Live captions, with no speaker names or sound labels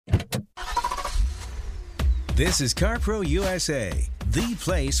This is CarPro USA, the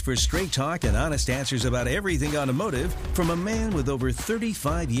place for straight talk and honest answers about everything automotive from a man with over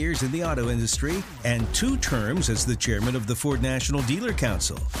 35 years in the auto industry and 2 terms as the chairman of the Ford National Dealer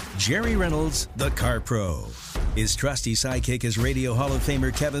Council, Jerry Reynolds, the CarPro. His trusty sidekick is Radio Hall of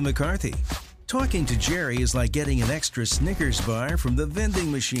Famer Kevin McCarthy. Talking to Jerry is like getting an extra Snickers bar from the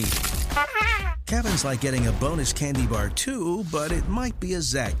vending machine. Kevin's like getting a bonus candy bar too, but it might be a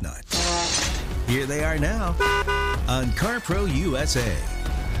Zagnut. Here they are now on CarPro USA.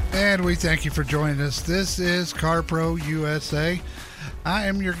 And we thank you for joining us. This is CarPro USA. I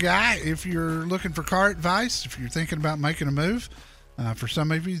am your guy. If you're looking for car advice, if you're thinking about making a move, for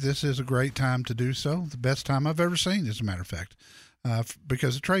some of you, this is a great time to do so. The best time I've ever seen, as a matter of fact,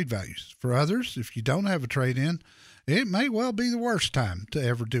 because of trade values. For others, if you don't have a trade-in, it may well be the worst time to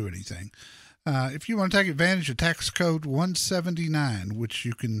ever do anything. If you want to take advantage of tax code 179, which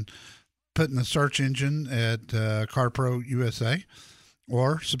you can put in the search engine at CarPro USA,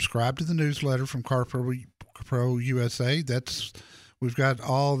 or subscribe to the newsletter from CarPro USA. We've got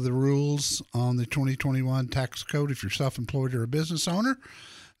all the rules on the 2021 tax code if you're self-employed or a business owner,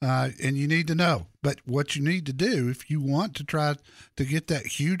 and you need to know. But what you need to do if you want to try to get that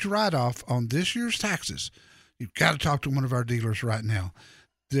huge write-off on this year's taxes, you've got to talk to one of our dealers right now.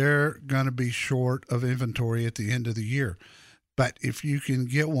 They're going to be short of inventory at the end of the year. But if you can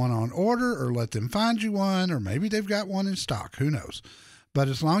get one on order or let them find you one, or maybe they've got one in stock, who knows? But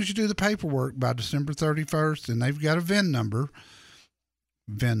as long as you do the paperwork by December 31st and they've got a VIN number,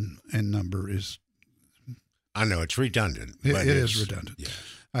 VIN and number is... I know, it's redundant. It is redundant. Yeah.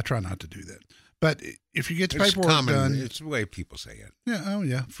 I try not to do that. But if you get the paperwork done... It's the way people say it. Yeah, oh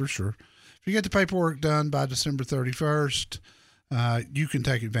yeah, for sure. If you get the paperwork done by December 31st, you can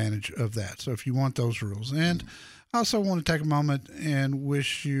take advantage of that. So if you want those rules. And I also want to take a moment and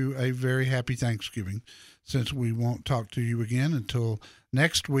wish you a very happy Thanksgiving, since we won't talk to you again until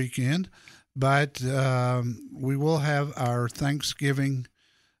next weekend. But we will have our Thanksgiving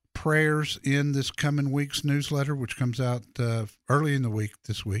prayers in this coming week's newsletter, which comes out early in the week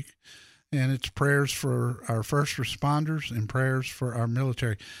this week. And it's prayers for our first responders and prayers for our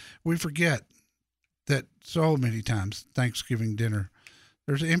military. We forget that so many times Thanksgiving dinner,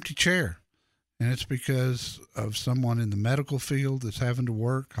 there's an empty chair. And it's because of someone in the medical field that's having to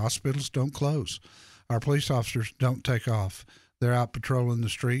work. Hospitals don't close. Our police officers don't take off. They're out patrolling the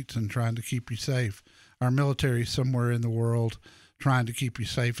streets and trying to keep you safe. Our military is somewhere in the world trying to keep you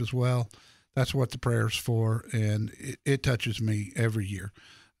safe as well. That's what the prayer's for, and it touches me every year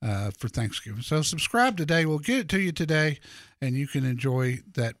for Thanksgiving. So subscribe today. We'll get it to you today, and you can enjoy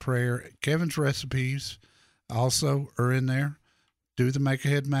that prayer. Kevin's recipes also are in there. Do the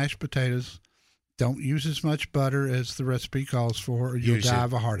make-ahead mashed potatoes. Don't use as much butter as the recipe calls for, or you'll die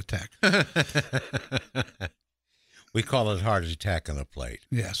of a heart attack. We call it heart attack on a plate.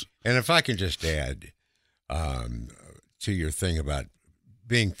 Yes. And if I can just add to your thing about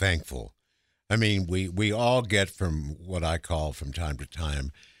being thankful, I mean, we all get, from what I call from time to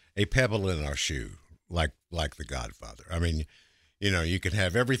time, a pebble in our shoe, like the Godfather. I mean, you can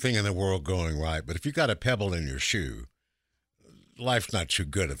have everything in the world going right, but if you got a pebble in your shoe, life's not too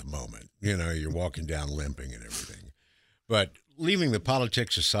good at the moment. You're walking down limping and everything. But leaving the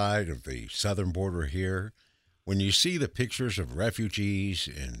politics aside of the southern border here, when you see the pictures of refugees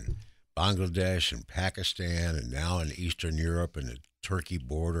in Bangladesh and Pakistan and now in Eastern Europe and the Turkey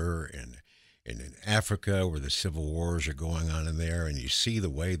border and in Africa where the civil wars are going on in there, and you see the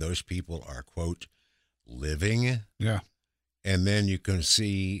way those people are, quote, living. Yeah. And then you can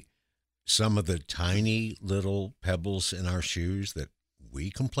see some of the tiny little pebbles in our shoes that we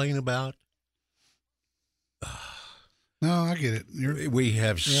complain about. No, I get it. We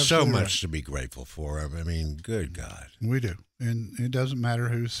have so much right. to be grateful for. I mean, good God. We do. And it doesn't matter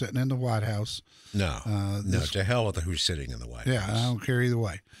who's sitting in the White House. No, to hell with who's sitting in the White House. Yeah, I don't care either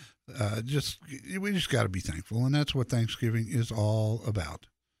way. We just got to be thankful, and that's what Thanksgiving is all about.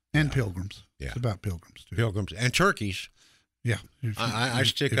 And pilgrims. Yeah. It's about pilgrims, too. Pilgrims and turkeys. Yeah. I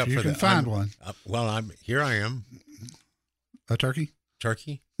stick up for that. You can find one. Here I am. A turkey?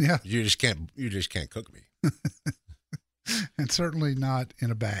 Turkey? Yeah. You just can't cook me. And certainly not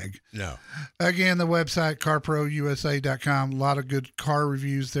in a bag. No. Again, the website, carprousa.com. A lot of good car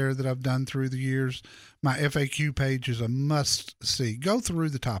reviews there that I've done through the years. My FAQ page is a must-see. Go through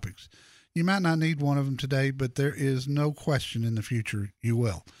the topics. You might not need one of them today, but there is no question in the future you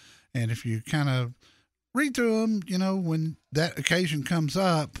will. And if you kind of read through them, when that occasion comes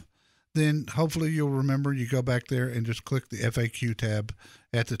up, then hopefully you'll remember. You go back there and just click the FAQ tab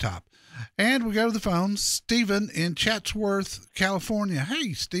at the top. And we go to the phone. Stephen in Chatsworth, California.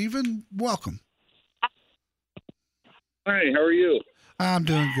 Hey, Stephen, welcome. Hi, how are you? I'm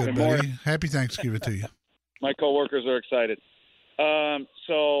doing good, Good buddy. morning. Happy Thanksgiving to you. My coworkers are excited. You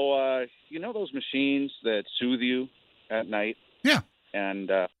know those machines that soothe you at night? Yeah.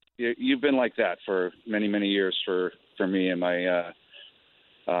 And you've been like that for many, many years for me and my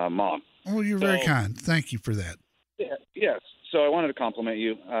mom. Well, you're very kind. Thank you for that. Yeah, yes. So I wanted to compliment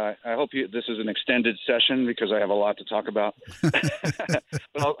you. I hope this is an extended session because I have a lot to talk about. But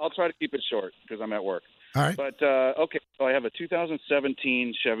I'll try to keep it short because I'm at work. All right. But, okay, so I have a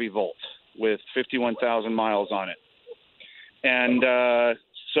 2017 Chevy Volt with 51,000 miles on it. And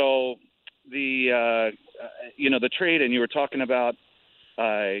so the trade-in, you were talking about,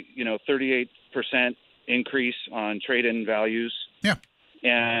 38% increase on trade-in values. Yeah.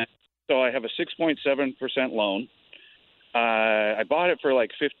 And so I have a 6.7% loan. I bought it for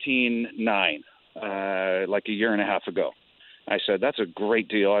like $15,900, like a year and a half ago. I said, that's a great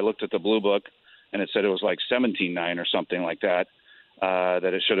deal. I looked at the Blue Book, and it said it was like $17,900 or something like that,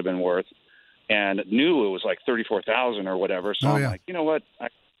 that it should have been worth. And knew it was like $34,000 or whatever. So I'm like, you know what?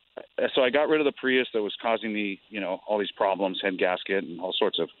 So I got rid of the Prius that was causing me, all these problems, head gasket and all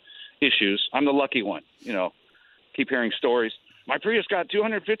sorts of issues. I'm the lucky one, keep hearing stories. My Prius got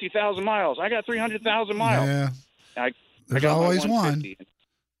 250,000 miles. I got 300,000 miles. Yeah. There's I got always one. 150.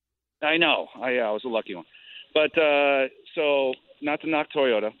 I know. I was a lucky one. But so not to knock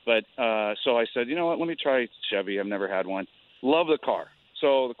Toyota, but so I said, you know what? Let me try Chevy. I've never had one. Love the car.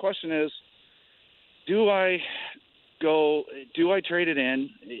 So the question is, do I trade it in?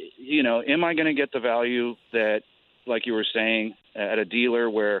 Am I going to get the value that, like you were saying, at a dealer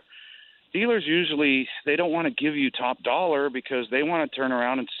where dealers usually they don't want to give you top dollar because they want to turn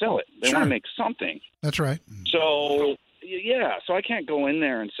around and sell it. They want to make something. That's right. So so I can't go in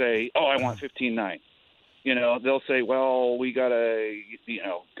there and say, "Oh, I want $15,900." They'll say, "Well, we got to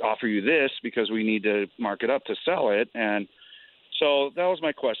offer you this because we need to mark it up to sell it." And so that was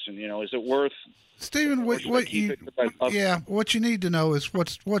my question. Is it worth? Stephen, what you need to know is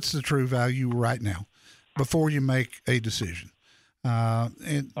what's the true value right now before you make a decision.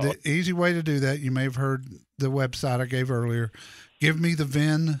 The easy way to do that, you may have heard the website I gave earlier,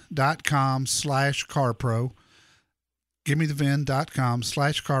 givemethevin.com/carpro.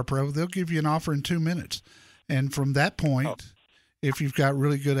 Givemethevin.com/carpro. They'll give you an offer in 2 minutes. And from that point, if you've got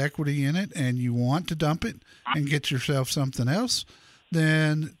really good equity in it and you want to dump it and get yourself something else,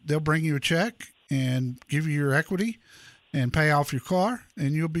 then they'll bring you a check and give you your equity and pay off your car,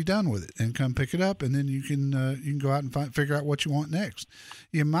 and you'll be done with it. And come pick it up, and then you can go out and figure out what you want next.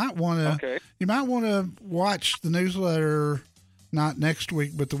 You might want to watch the newsletter, not next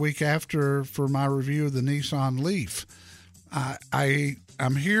week, but the week after, for my review of the Nissan Leaf.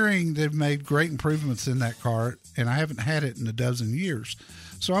 I'm hearing they've made great improvements in that car, and I haven't had it in a dozen years,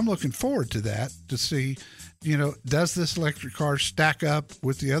 so I'm looking forward to that to see. Does this electric car stack up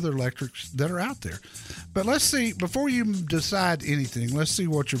with the other electrics that are out there? But let's see, before you decide anything, let's see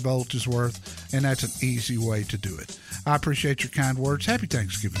what your Volt is worth, and that's an easy way to do it. I appreciate your kind words. Happy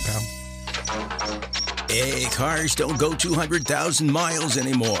Thanksgiving, pal. Hey, cars don't go 200,000 miles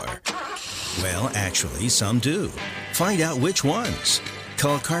anymore. Well, actually, some do. Find out which ones.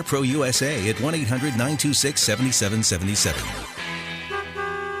 Call CarPro USA at 1-800-926-7777.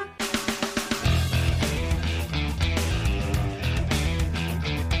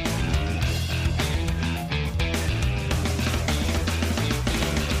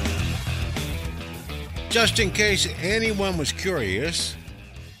 Just in case anyone was curious,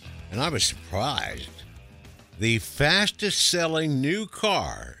 and I was surprised, the fastest selling new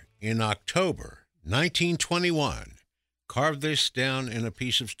car in October 1921. Carve this down in a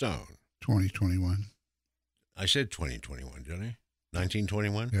piece of stone. 2021. I said 2021, didn't I?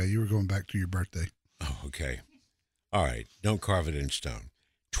 1921? Yeah, you were going back to your birthday. Oh, okay. All right. Don't carve it in stone.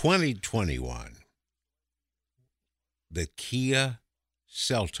 2021. The Kia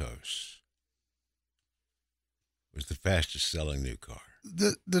Seltos was the fastest selling new car.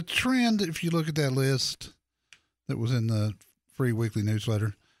 The trend, if you look at that list that was in the free weekly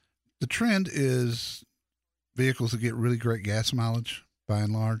newsletter, the trend is vehicles that get really great gas mileage, by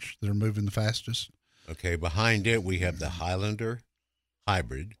and large, that are moving the fastest. Okay, behind it we have the Highlander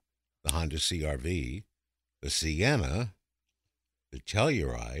Hybrid, the Honda CR-V, the Sienna, the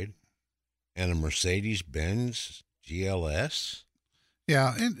Telluride, and a Mercedes-Benz GLS.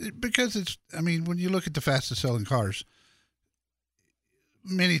 Yeah, because when you look at the fastest selling cars,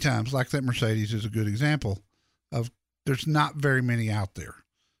 many times, like that Mercedes is a good example of, there's not very many out there.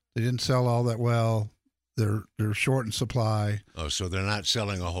 They didn't sell all that well. They're short in supply. Oh, so they're not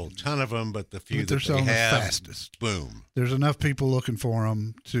selling a whole ton of them, but the few they're that selling they have, the fastest. Boom. There's enough people looking for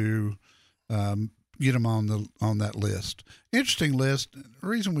them to get them on that list. Interesting list. The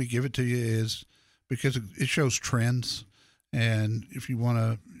reason we give it to you is because it shows trends, and if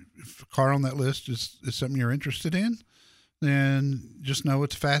a car on that list is something you're interested in, then just know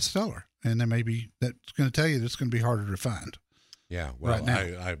it's a fast seller, and then maybe that's going to tell you that it's going to be harder to find. Yeah, well, right now.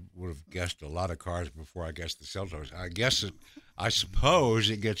 I would have guessed a lot of cars before I guessed the Seltos. I suppose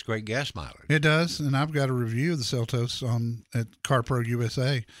it gets great gas mileage. It does, and I've got a review of the Seltos at CarPro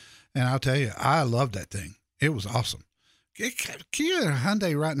USA, and I'll tell you, I love that thing. It was awesome. Kia and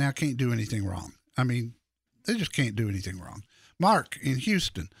Hyundai right now can't do anything wrong. I mean, they just can't do anything wrong. Mark in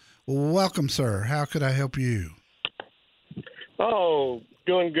Houston, welcome, sir. How could I help you? Oh,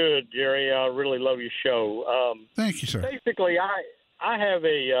 doing good, Jerry. I really love your show. Thank you, sir. Basically, I have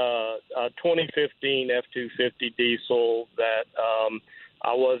a 2015 F-250 diesel that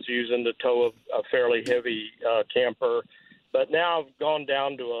I was using to tow a fairly heavy camper, but now I've gone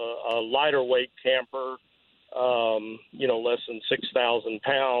down to a lighter weight camper, less than 6,000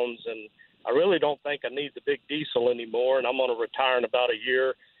 pounds, and I really don't think I need the big diesel anymore, and I'm going to retire in about a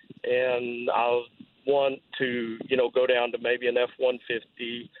year, and I'll want to, go down to maybe an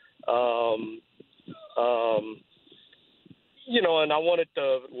F-150, and I want it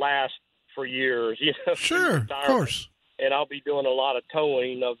to last for years. Sure, of course. And I'll be doing a lot of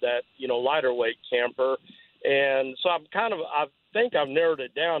towing of that, lighter weight camper. And so I think I've narrowed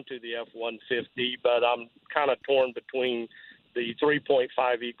it down to the F-150, but I'm kind of torn between the 3.5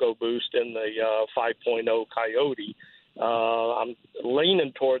 EcoBoost and the 5.0 Coyote. I'm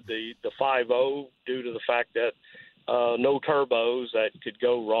leaning toward the 5.0 due to the fact that no turbos that could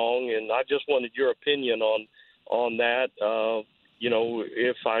go wrong, and I just wanted your opinion on that.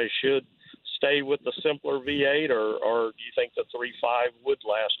 If I should stay with the simpler V8, or do you think the 3.5 would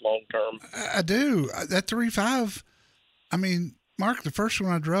last long term? I do. That 3.5. I mean, Mark, the first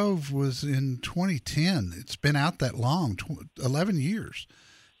one I drove was in 2010. It's been out that long, 11 years.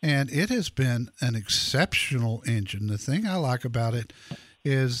 And it has been an exceptional engine. The thing I like about it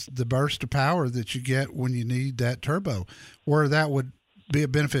is the burst of power that you get when you need that turbo. Where that would be a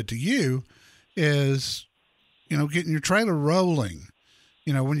benefit to you is, getting your trailer rolling,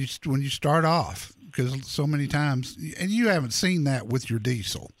 when you start off, because so many times, and you haven't seen that with your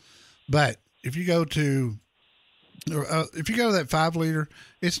diesel, but if you go to that 5 liter,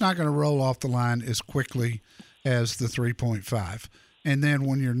 it's not going to roll off the line as quickly as the 3.5. And then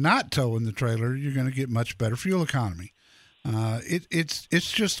when you're not towing the trailer, you're going to get much better fuel economy.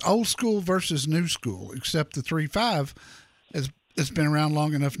 It's just old school versus new school, except the 3.5 has been around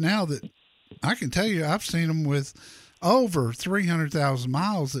long enough now that I can tell you I've seen them with over 300,000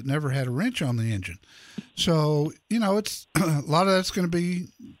 miles that never had a wrench on the engine. So, it's a lot of that's going to be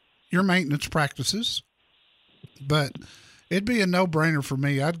your maintenance practices, but it'd be a no-brainer for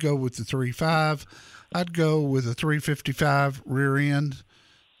me. I'd go with the 3.5. I'd go with a 355 rear end,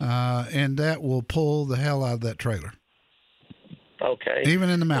 and that will pull the hell out of that trailer. Okay. Even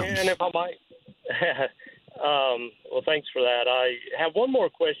in the mountains. And if I might, well, thanks for that. I have one more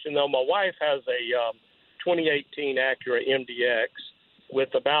question, though. My wife has a 2018 Acura MDX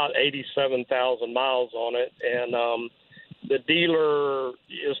with about 87,000 miles on it, and the dealer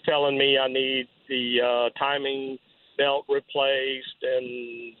is telling me I need the timing belt replaced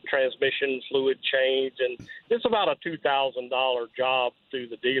and transmission fluid changed, and it's about a $2,000 job through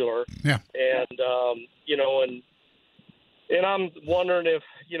the dealer. Yeah. And and I'm wondering if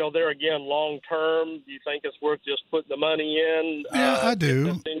there again long term, do you think it's worth just putting the money in? Yeah, I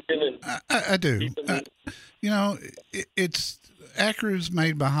do. I do. It's Acura's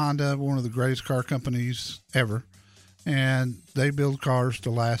made by Honda, one of the greatest car companies ever, and they build cars to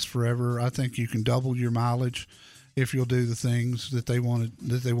last forever. I think you can double your mileage if you'll do the things that they want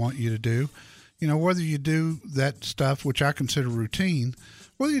you to do. Whether you do that stuff, which I consider routine,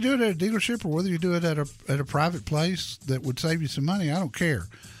 whether you do it at a dealership or whether you do it at a private place that would save you some money, I don't care,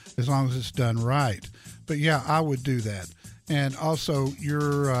 as long as it's done right. But yeah, I would do that. And also,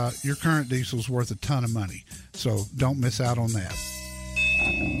 your current diesel's worth a ton of money, so don't miss out on that.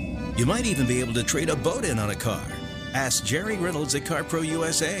 You might even be able to trade a boat in on a car. Ask Jerry Reynolds at CarPro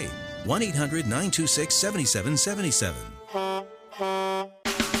USA. 1-800-926-7777.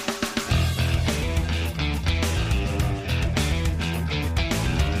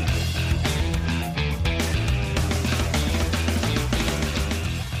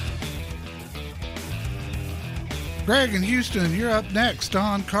 Greg in Houston, you're up next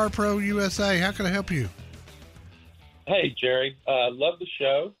on CarPro USA. How can I help you? Hey, Jerry. Love the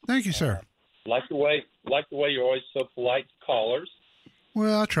show. Thank you, sir. Like the way you're always so polite to callers.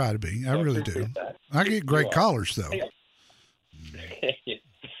 Well, I try to be. I really do. That. I get great callers, though.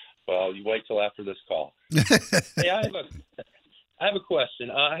 Well, You wait till after this call. Hey, I have a question.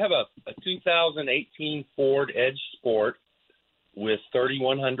 I have a 2018 Ford Edge Sport with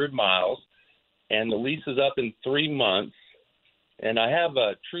 3,100 miles, and the lease is up in 3 months. And I have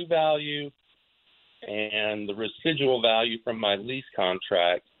a true value and the residual value from my lease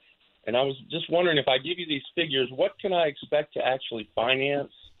contract. And I was just wondering, if I give you these figures, what can I expect to actually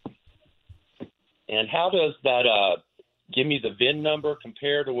finance? And how does that give me the VIN number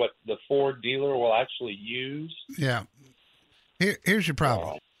compare to what the Ford dealer will actually use? Yeah. Here's your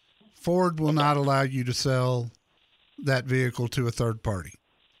problem. Ford will not allow you to sell that vehicle to a third party.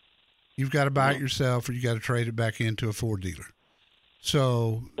 You've got to buy it yourself, or you got to trade it back into a Ford dealer.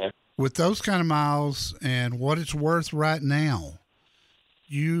 So with those kind of miles and what it's worth right now,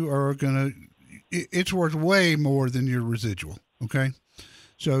 you are it's worth way more than your residual. Okay.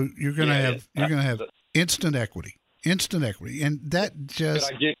 So you're going to have instant equity, and that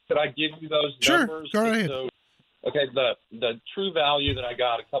just, could I give you those numbers? Sure. Go ahead. So, okay. The true value that I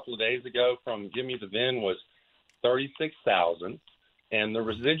got a couple of days ago from Give Me the VIN was $36,000. And the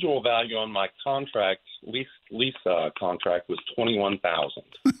residual value on my lease contract was $21,000.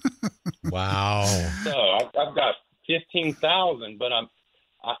 Wow! So I've got $15,000, but I'm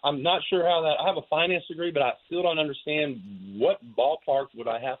not sure how that. I have a finance degree, but I still don't understand what ballpark would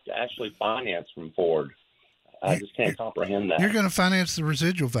I have to actually finance from Ford. I just can't comprehend that. You're going to finance the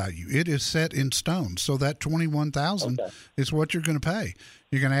residual value. It is set in stone. So that $21,000 is what you're going to pay.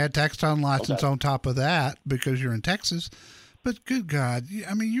 You're going to add tax title and license on top of that because you're in Texas. But good God,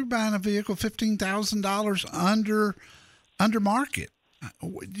 I mean, you're buying a vehicle $15,000 under market.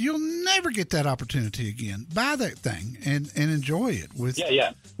 You'll never get that opportunity again. Buy that thing and enjoy it with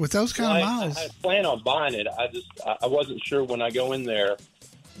those kind of miles. I plan on buying it. I wasn't sure when I go in there,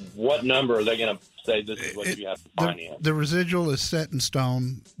 what number are they going to say this is what you have to finance? The residual is set in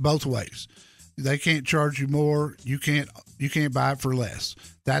stone both ways. They can't charge you more. You can't buy it for less.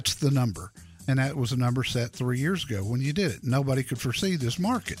 That's the number. And that was a number set 3 years ago when you did it. Nobody could foresee this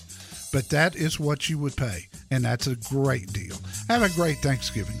market. But that is what you would pay. And that's a great deal. Have a great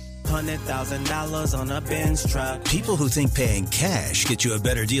Thanksgiving. $100,000 on a Benz truck. People who think paying cash gets you a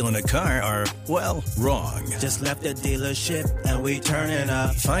better deal in a car are, well, wrong. Just left the dealership and we turning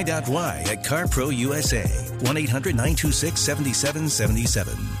up. Find out why at CarPro USA.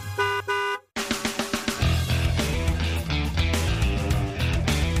 1-800-926-7777.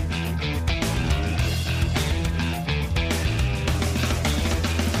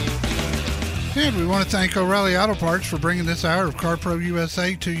 And we want to thank O'Reilly Auto Parts for bringing this hour of CarPro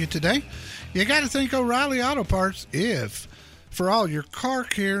USA to you today. You got to thank O'Reilly Auto Parts for all your car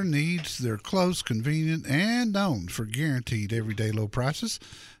care needs. They're close, convenient, and known for guaranteed everyday low prices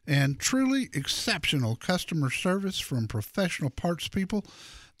and truly exceptional customer service from professional parts people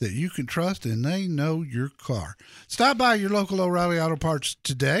that you can trust, and they know your car. Stop by your local O'Reilly Auto Parts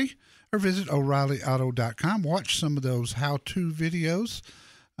today or visit O'ReillyAuto.com. Watch some of those how-to videos.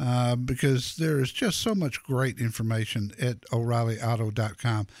 Because there is just so much great information at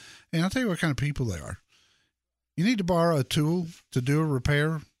O'ReillyAuto.com. And I'll tell you what kind of people they are. You need to borrow a tool to do a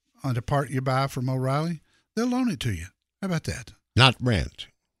repair on a part you buy from O'Reilly, they'll loan it to you. How about that? Not rent.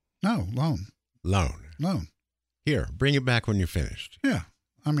 No, loan. Loan. Here, bring it back when you're finished. Yeah.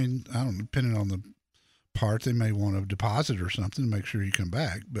 I mean, I don't know, depending on the part, they may want a deposit or something to make sure you come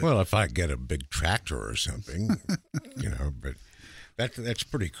back. But well, if I get a big tractor or something, but... That's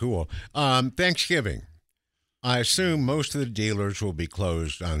pretty cool. Thanksgiving. I assume most of the dealers will be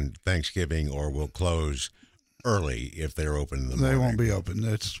closed on Thanksgiving or will close early if they're open in the morning. They won't be open.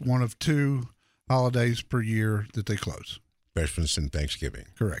 It's one of two holidays per year that they close. Christmas and Thanksgiving.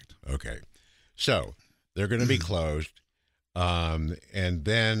 Correct. Okay. So they're going to be closed. And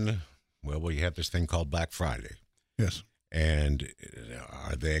then, we have this thing called Black Friday. Yes. And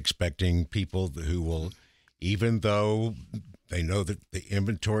are they expecting people who will, even though they know that the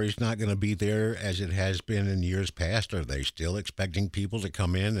inventory is not going to be there as it has been in years past, are they still expecting people to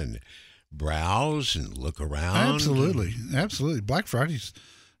come in and browse and look around? Absolutely. Black Friday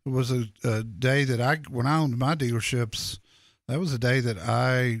was a day that when I owned my dealerships, that was a day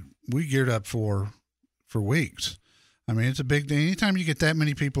that we geared up for weeks. I mean, it's a big day. Anytime you get that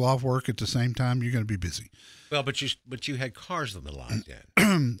many people off work at the same time, you're going to be busy. Well, but you had cars on the lot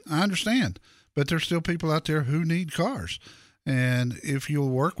then. I understand, but there's still people out there who need cars. And if you'll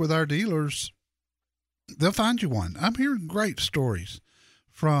work with our dealers, they'll find you one. I'm hearing great stories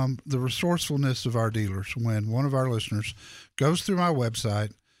from the resourcefulness of our dealers when one of our listeners goes through my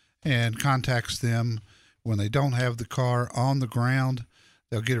website and contacts them when they don't have the car on the ground.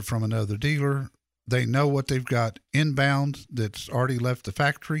 They'll get it from another dealer. They know what they've got inbound that's already left the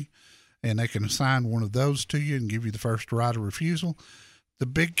factory, and they can assign one of those to you and give you the first right of refusal. The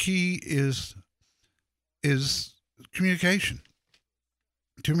big key is communication.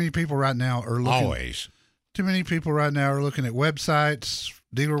 Too many people right now are looking. Always. Too many people right now are looking at websites,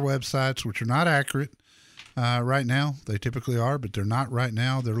 dealer websites, which are not accurate right now. They typically are, but they're not right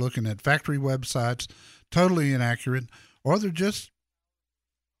now. They're looking at factory websites, totally inaccurate, or they're just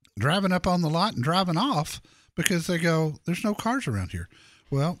driving up on the lot and driving off because they go, there's no cars around here.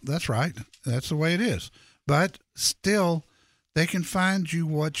 Well, that's right. That's the way it is. But still, they can find you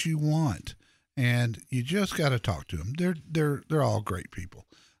what you want, and you just got to talk to them. They're all great people.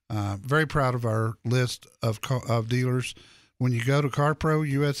 Very proud of our list of dealers. When you go to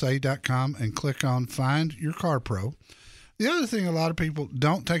CarProUSA.com and click on Find Your Car Pro, the other thing a lot of people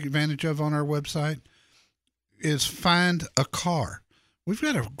don't take advantage of on our website is Find a Car. We've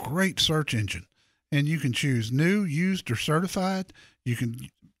got a great search engine, and you can choose new, used, or certified. You can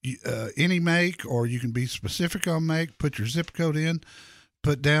any make, or you can be specific on make. Put your zip code in,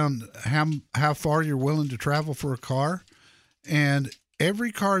 put down how far you're willing to travel for a car, and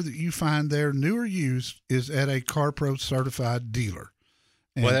every car that you find there, new or used, is at a CarPro certified dealer.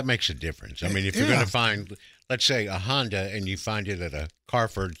 And, well, that makes a difference. I mean, if you're going to find, let's say, a Honda, and you find it at a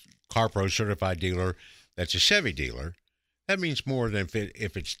CarPro certified dealer that's a Chevy dealer, that means more than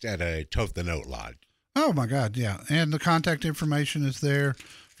if it's at a Tote the Note lot. Oh, my God, yeah. And the contact information is there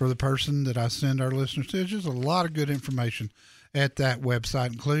for the person that I send our listeners to. There's just a lot of good information at that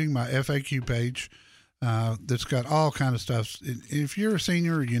website, including my FAQ page that's got all kind of stuff. If you're a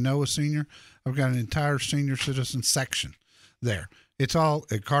senior or you know a senior, I've got an entire senior citizen section there. It's all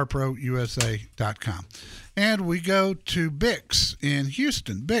at CarProUSA.com. And we go to Bix in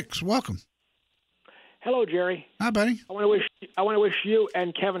Houston. Bix, welcome. Hello, Jerry. Hi, buddy. I want to wish you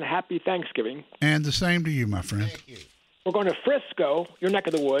and Kevin happy Thanksgiving. And the same to you, my friend. Thank you. We're going to Frisco, your neck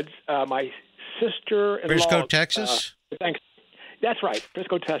of the woods. My sister-in-law. Frisco, Texas? Thanks. That's right,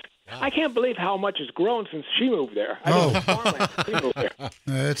 Frisco, Texas. Wow. I can't believe how much has grown since she moved there. She moved there.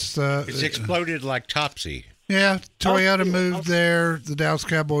 It's exploded like Topsy. Yeah, Toyota moved there. The Dallas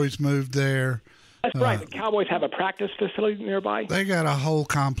Cowboys moved there. That's right. The Cowboys have a practice facility nearby. They got a whole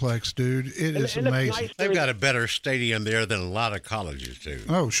complex, dude. It is amazing. Nice. They've got a better stadium there than a lot of colleges do.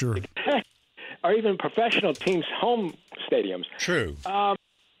 Oh, sure. Or even professional teams' home stadiums. True.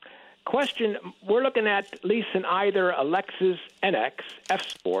 Question, we're looking at leasing either a Lexus NX F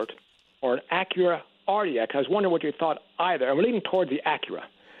Sport or an Acura RDX. I was wondering what you thought either. And we're leaning toward the Acura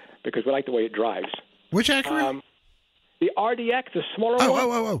because we like the way it drives. Which Acura? The RDX, the smaller one.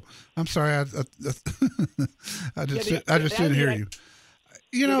 Oh! I'm sorry. I just didn't hear you.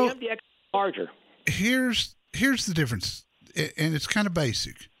 You know, the MDX is larger. Here's the difference, and it's kind of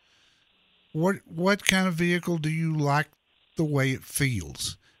basic. What kind of vehicle do you like the way it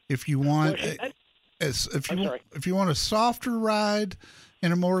feels? If you want, if you want a softer ride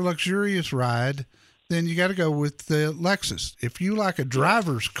and a more luxurious ride, then you got to go with the Lexus. If you like a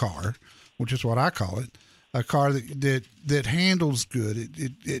driver's car, which is what I call it, a car that handles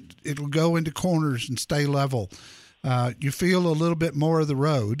good, it'll go into corners and stay level. You feel a little bit more of the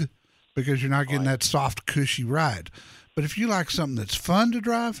road because you're not getting that soft, cushy ride. But if you like something that's fun to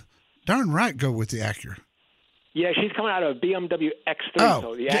drive, darn right, go with the Acura. Yeah, she's coming out of a BMW X3.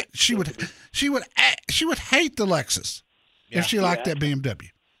 Oh, so she would hate the Lexus if she liked that BMW.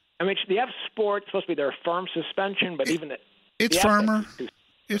 I mean, the F Sport supposed to be their firm suspension, but it's firmer.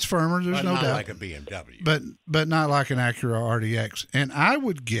 It's firmer. There's no doubt. Not like a BMW, but not like an Acura RDX. And I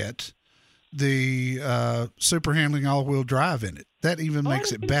would get the super handling all-wheel drive in it. That even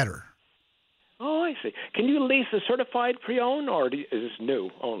makes it better. Oh, I see. Can you lease a certified pre-owned, or is this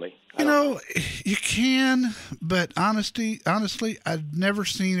new only? You can, but honestly, I've never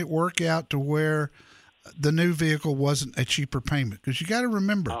seen it work out to where the new vehicle wasn't a cheaper payment. Because you got to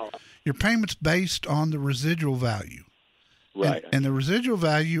remember, your payment's based on the residual value. Right. And the residual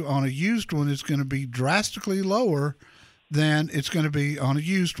value on a used one is going to be drastically lower than it's going to be on a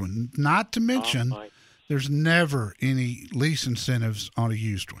used one. Not to mention, there's never any lease incentives on a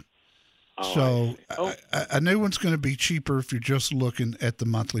used one. So a new one's going to be cheaper if you're just looking at the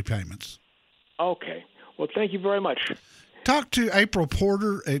monthly payments. Okay. Well, thank you very much. Talk to April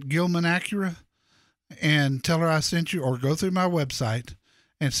Porter at Gilman Acura and tell her I sent you, or go through my website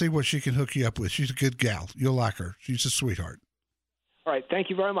and see what she can hook you up with. She's a good gal. You'll like her. She's a sweetheart. All right. Thank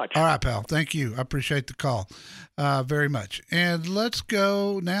you very much. All right, pal. Thank you. I appreciate the call very much. And let's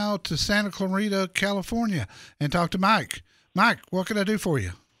go now to Santa Clarita, California, and talk to Mike. Mike, what can I do for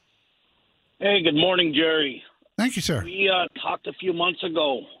you? Hey, good morning, Jerry. Thank you, sir. We talked a few months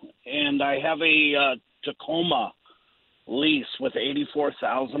ago, and I have a Tacoma lease with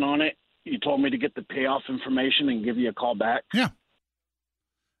 $84,000 on it. you told me to get the payoff information and give you a call back. Yeah.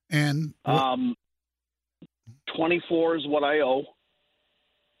 And 24 is what I owe.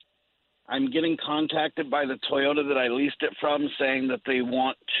 I'm getting contacted by the Toyota that I leased it from, saying that they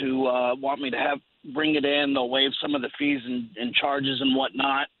want me to bring it in. They'll waive some of the fees and charges and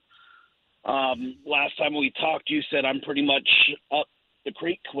whatnot. Last time we talked, you said I'm pretty much up the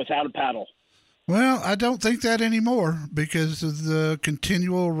creek without a paddle. Well, I don't think that anymore because of the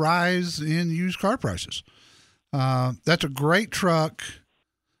continual rise in used car prices. That's a great truck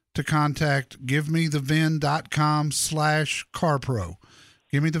to contact. GiveMeTheVin.com/CarPro.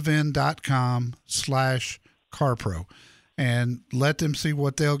 GiveMeTheVin.com/CarPro. And let them see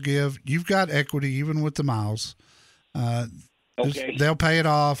what they'll give. You've got equity even with the miles. Okay. They'll pay it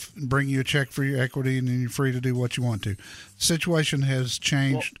off and bring you a check for your equity, and then you're free to do what you want to. The situation has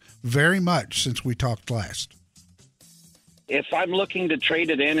changed very much since we talked last. If I'm looking to trade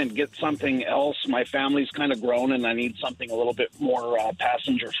it in and get something else, my family's kind of grown and I need something a little bit more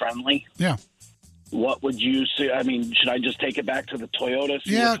passenger friendly. Yeah. What would you say? I mean, should I just take it back to the Toyota?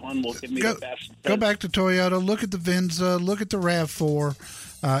 See which one will give me the best? Go back to Toyota. Look at the Venza. Look at the RAV4.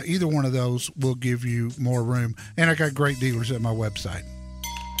 Either one of those will give you more room. And I got great dealers at my website.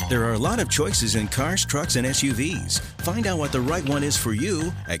 There are a lot of choices in cars, trucks, and SUVs. Find out what the right one is for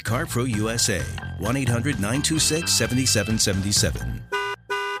you at CarPro USA. 1-800-926-7777.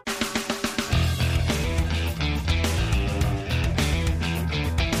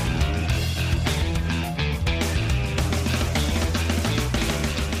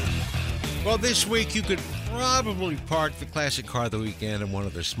 Well, this week you could probably park the classic car of the weekend in one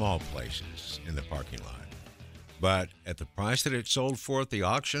of the small places in the parking lot. But at the price that it sold for at the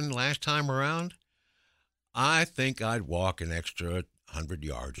auction last time around, I think I'd walk an extra 100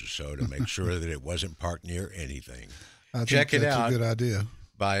 yards or so to make sure that it wasn't parked near anything. Check it out. That's a good idea.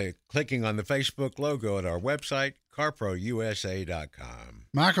 By clicking on the Facebook logo at our website, carprousa.com.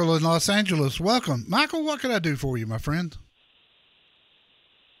 Michael in Los Angeles, welcome. Michael, what can I do for you, my friend?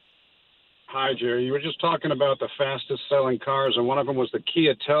 Hi, Jerry. You were just talking about the fastest selling cars, and one of them was the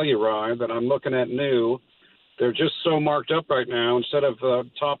Kia Telluride that I'm looking at new. They're just so marked up right now. Instead of the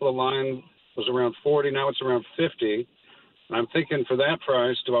top of the line was around 40, now it's around 50. And I'm thinking for that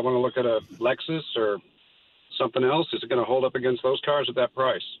price, do I want to look at a Lexus or something else? Is it going to hold up against those cars at that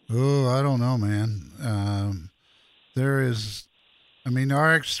price? Oh, I don't know, man. The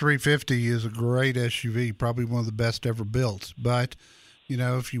RX 350 is a great SUV, probably one of the best ever built. But,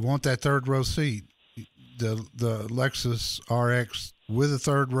 if you want that third row seat, the Lexus RX with a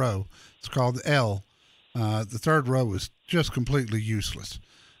third row, it's called the L. The third row is just completely useless.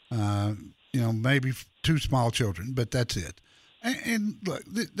 Maybe two small children, but that's it. And look,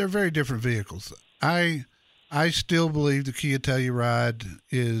 they're very different vehicles. I still believe the Kia Telluride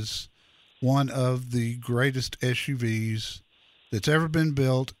is one of the greatest SUVs that's ever been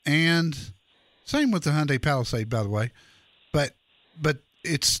built, and same with the Hyundai Palisade, by the way. But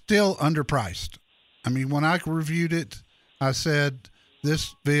it's still underpriced. I mean, when I reviewed it, I said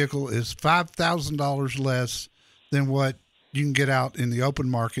this vehicle is $5,000 less than what you can get out in the open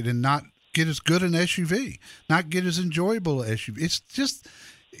market and not get as good an SUV, not get as enjoyable an SUV. It's just,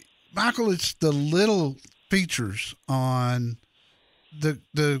 Michael, it's the little features on both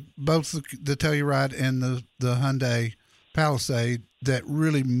the Telluride and the Hyundai Palisade that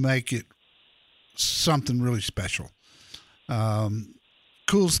really make it something really special.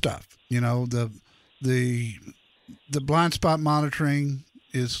 Cool stuff. The blind spot monitoring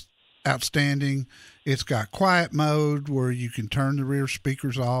is outstanding. It's got quiet mode where you can turn the rear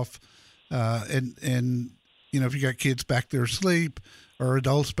speakers off. And if you got kids back there asleep or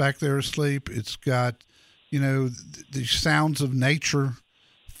adults back there asleep, it's got, the sounds of nature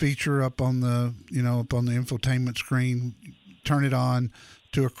feature up on the infotainment screen. Turn it on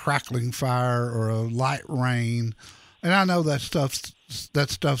to a crackling fire or a light rain. And I know that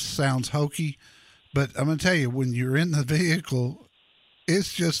stuff sounds hokey, but I'm going to tell you, when you're in the vehicle,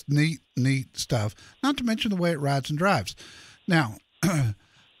 it's just neat stuff. Not to mention the way it rides and drives. Now,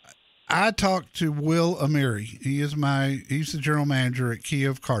 I talked to Will Amiri. He's the general manager at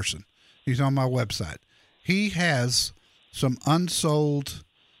Kia of Carson. He's on my website. He has some unsold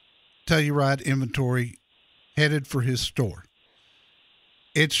Telluride inventory headed for his store.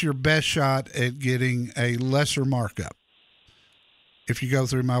 It's your best shot at getting a lesser markup if you go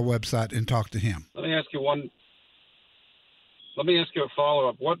through my website and talk to him. Let me ask you a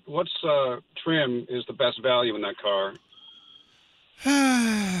follow-up. What's trim is the best value in that car?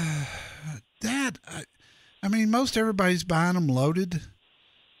 Most everybody's buying them loaded.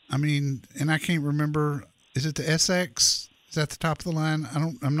 And I can't remember. Is it the SX? Is that the top of the line?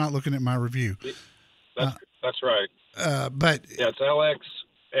 I'm not looking at my review. That's right. But yeah, it's LX,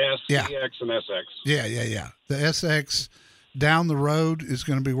 S, yeah. EX, and SX. Yeah. The SX down the road is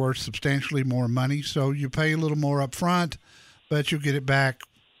going to be worth substantially more money. So you pay a little more up front, but you'll get it back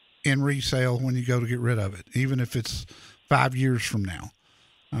in resale when you go to get rid of it, even if it's 5 years from now.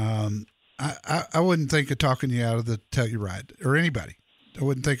 I wouldn't think of talking you out of the Telluride, or anybody. I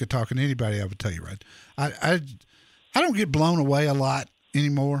wouldn't think of talking anybody out of a Telluride. I don't get blown away a lot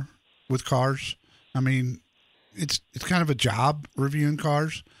anymore with cars. I mean, it's kind of a job reviewing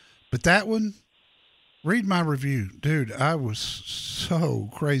cars, but that one, read my review. Dude, I was so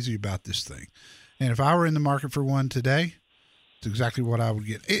crazy about this thing. And if I were in the market for one today, it's exactly what I would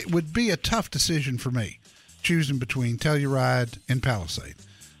get. It would be a tough decision for me, choosing between Telluride and Palisade.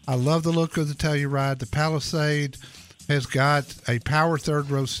 I love the look of the Telluride. The Palisade has got a power third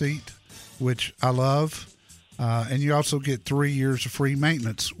row seat, which I love. And you also get 3 years of free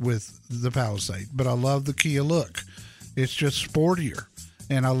maintenance with the Palisade. But I love the Kia look. It's just sportier,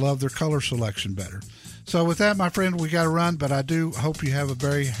 and I love their color selection better. So with that, my friend, we got to run, but I do hope you have a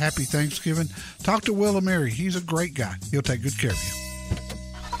very happy Thanksgiving. Talk to Will Amiri. He's a great guy. He'll take good care of you.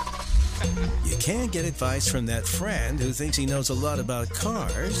 You can't get advice from that friend who thinks he knows a lot about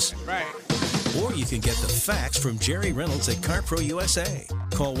cars. Right. Or you can get the facts from Jerry Reynolds at CarPro USA.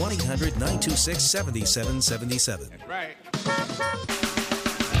 Call 1-800-926-7777. That's right.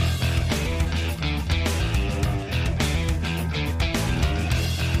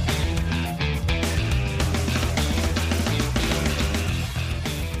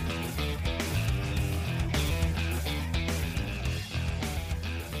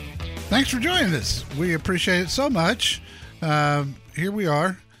 Thanks for joining us. We appreciate it so much. Here we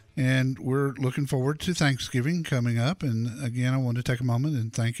are, and we're looking forward to Thanksgiving coming up. And again, I want to take a moment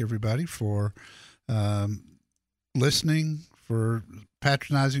and thank everybody for listening, for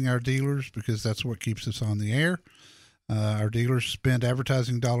patronizing our dealers, because that's what keeps us on the air. Our dealers spend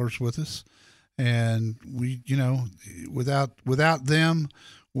advertising dollars with us, and we, without them,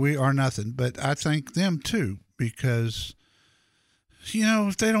 we are nothing. But I thank them too, because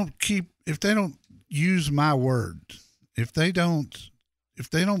if they don't use my word, if they don't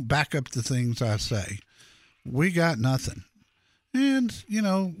back up the things I say, we got nothing. And,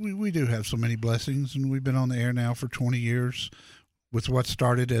 we do have so many blessings, and we've been on the air now for 20 years with what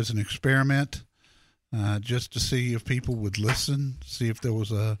started as an experiment, just to see if people would listen, see if there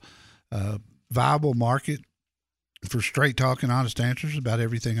was a viable market for straight talk and honest answers about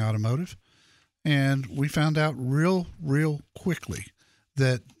everything automotive. And we found out real quickly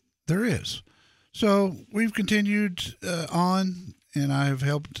that there is. So we've continued on, and I have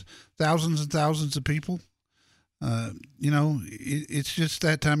helped thousands and thousands of people. It's just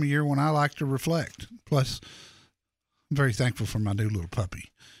that time of year when I like to reflect. Plus, I'm very thankful for my new little puppy.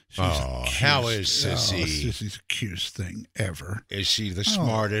 How is Sissy? Sissy's the cutest thing ever. Is she the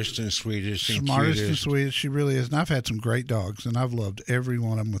smartest and sweetest and smartest cutest? And sweetest. She really is. And I've had some great dogs, and I've loved every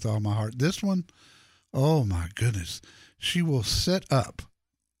one of them with all my heart. This one, oh my goodness, she will sit up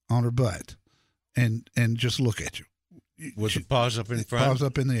on her butt and just look at you. With the paws up in front? Paws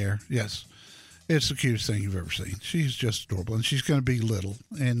up in the air, yes. It's the cutest thing you've ever seen. She's just adorable, and she's going to be little,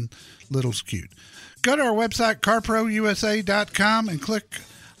 and little's cute. Go to our website, carprousa.com, and click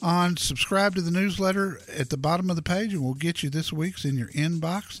on subscribe to the newsletter at the bottom of the page, and we'll get you this week's in your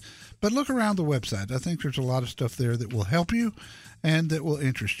inbox. But look around the website. I think there's a lot of stuff there that will help you and that will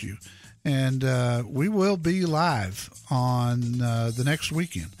interest you. And we will be live on the next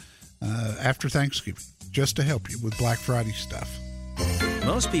weekend after Thanksgiving, just to help you with Black Friday stuff.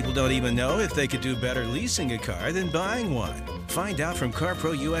 Most people don't even know if they could do better leasing a car than buying one. Find out from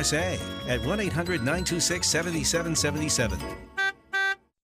CarPro USA at 1-800-926-7777.